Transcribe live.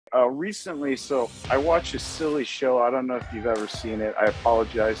recently, so I watched a silly show. I don't know if you've ever seen it. I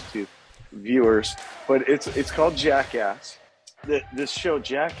apologize to viewers, but it's called Jackass. This show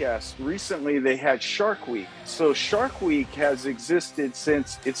Jackass, recently they had Shark Week. So Shark Week has existed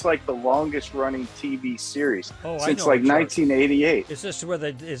since, it's like the longest running TV series since like 1988. Is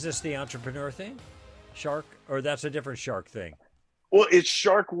this the entrepreneur thing? Shark, or that's a different shark thing? Well, it's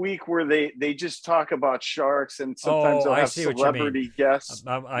Shark Week where they just talk about sharks, and sometimes they'll have celebrity guests.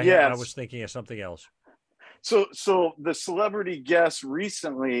 I was thinking of something else. So the celebrity guest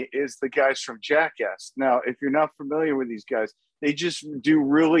recently is the guys from Jackass. Now, if you're not familiar with these guys, they just do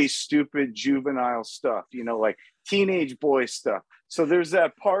really stupid juvenile stuff, like teenage boy stuff. So there's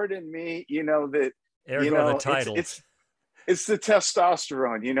that part in me, that the title. It's the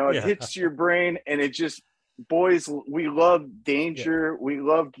testosterone, it hits your brain, and it just, boys, we love danger. We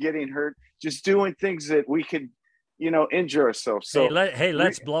love getting hurt, just doing things that we could, injure ourselves. So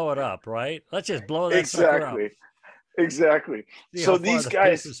let's blow it up, right? Let's just blow that sucker up. Exactly. See so how these far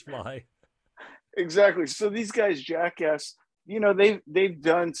guys the pieces fly. Exactly. So these guys, Jackass, they've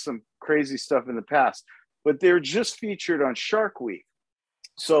done some crazy stuff in the past, but they're just featured on Shark Week.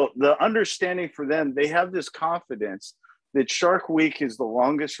 So the understanding for them, they have this confidence that Shark Week is the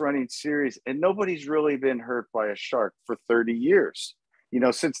longest running series, and nobody's really been hurt by a shark for 30 years,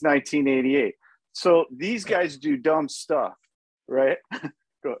 since 1988. So these guys do dumb stuff, right?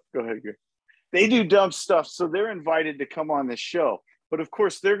 Go ahead, Greg. They do dumb stuff, so they're invited to come on the show. But of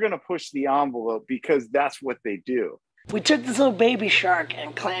course, they're going to push the envelope because that's what they do. We took this little baby shark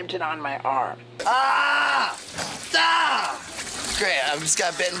and clamped it on my arm. Ah! Great, I just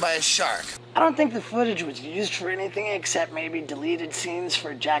got bitten by a shark. I don't think the footage was used for anything except maybe deleted scenes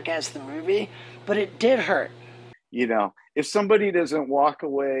for Jackass the movie, but it did hurt. If somebody doesn't walk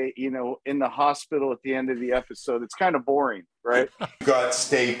away, in the hospital at the end of the episode, it's kind of boring, right? You got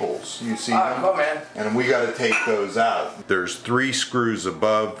staples, you see them? Oh, man. And we got to take those out. There's 3 screws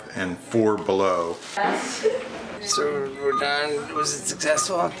above and 4 below. So we're done. Was it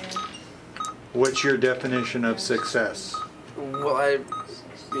successful? What's your definition of success? Will I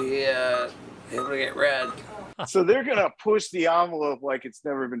be able to get red? So they're going to push the envelope like it's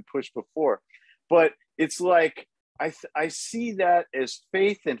never been pushed before. But it's like, I see that as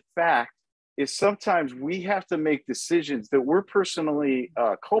faith and fact, is sometimes we have to make decisions that we're personally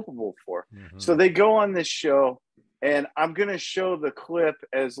culpable for. Mm-hmm. So they go on this show, and I'm going to show the clip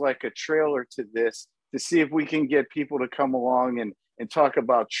as like a trailer to this to see if we can get people to come along and talk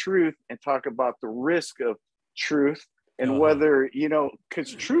about truth and talk about the risk of truth and whether,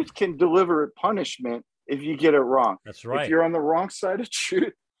 because truth can deliver punishment if you get it wrong. That's right. If you're on the wrong side of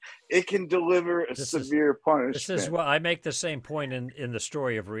truth, it can deliver a severe punishment. This is what I make the same point in the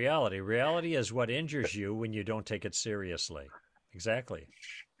story of reality. Reality is what injures you when you don't take it seriously. Exactly.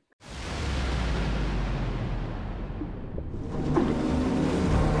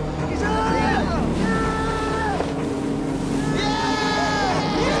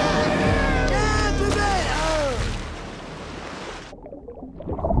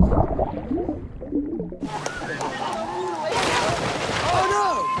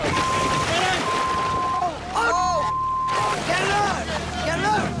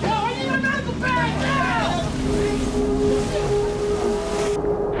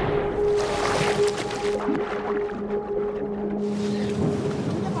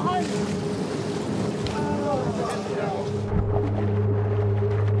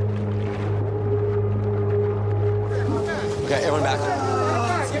 Okay, everyone back.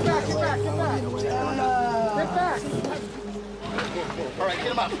 Get back. All right,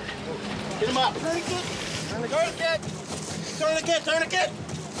 get him up. Get him up. Tourniquet.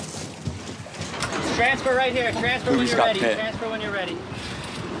 Transfer right here. Transfer when you're ready. Transfer when you're ready.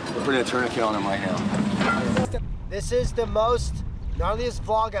 We're putting a tourniquet on him right now. This is the most gnarliest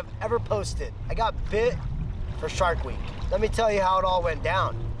vlog I've ever posted. I got bit for Shark Week. Let me tell you how it all went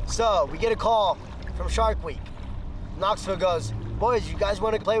down. So, we get a call from Shark Week. Knoxville goes, boys, you guys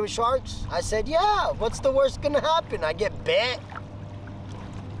want to play with sharks? I said, yeah, what's the worst gonna happen? I get bit?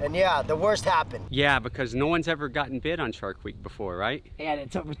 And yeah, the worst happened. Yeah, because no one's ever gotten bit on Shark Week before, right? And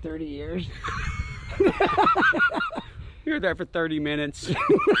it's over 30 years. You're there for 30 minutes.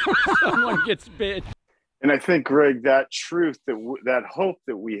 Someone gets bit. And I think, Greg, that truth, that hope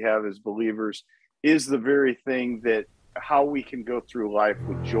that we have as believers is the very thing that how we can go through life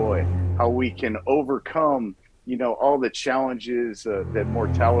with joy, how we can overcome, all the challenges that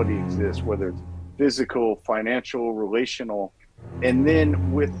mortality exists, whether it's physical, financial, relational. And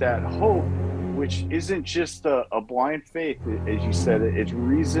then with that hope, which isn't just a blind faith, as you said, it's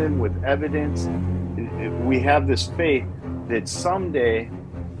reason with evidence. We have this faith that someday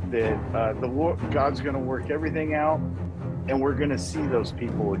that God's going to work everything out, and we're going to see those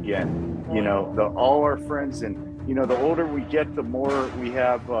people again. You know, all our friends, and you know, the older we get, the more we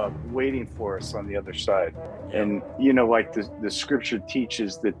have waiting for us on the other side. And you know, like the scripture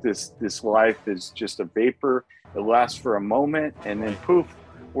teaches that this life is just a vapor. It lasts for a moment, and then poof,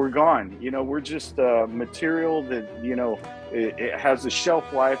 we're gone. You know, we're just material that, you know, it has a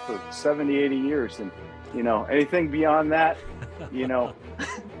shelf life of 70, 80 years. And, you know, anything beyond that, you know.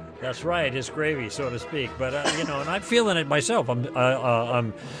 That's right. It's gravy, so to speak. But, you know, and I'm feeling it myself.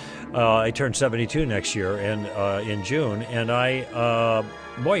 I turn 72 next year and in June. And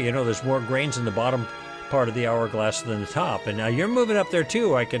boy, you know, there's more grains in the bottom part of the hourglass than the top. And now you're moving up there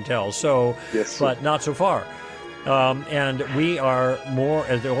too, I can tell. So, yes, but not so far. And we are more,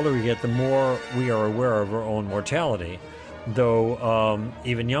 as the older we get, the more we are aware of our own mortality. Though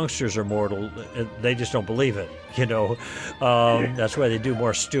even youngsters are mortal, they just don't believe it, you know. That's why they do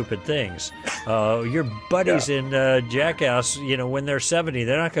more stupid things. Your buddies in Jackass, you know, when they're 70,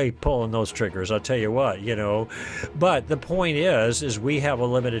 they're not going to be pulling those triggers, I'll tell you what, you know. But the point is we have a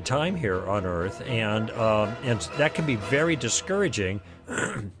limited time here on Earth, and that can be very discouraging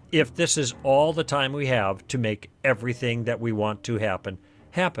if this is all the time we have to make everything that we want to happen.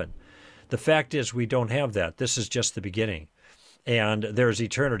 The fact is we don't have that. This is just the beginning. And there's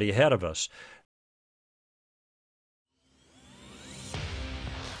eternity ahead of us.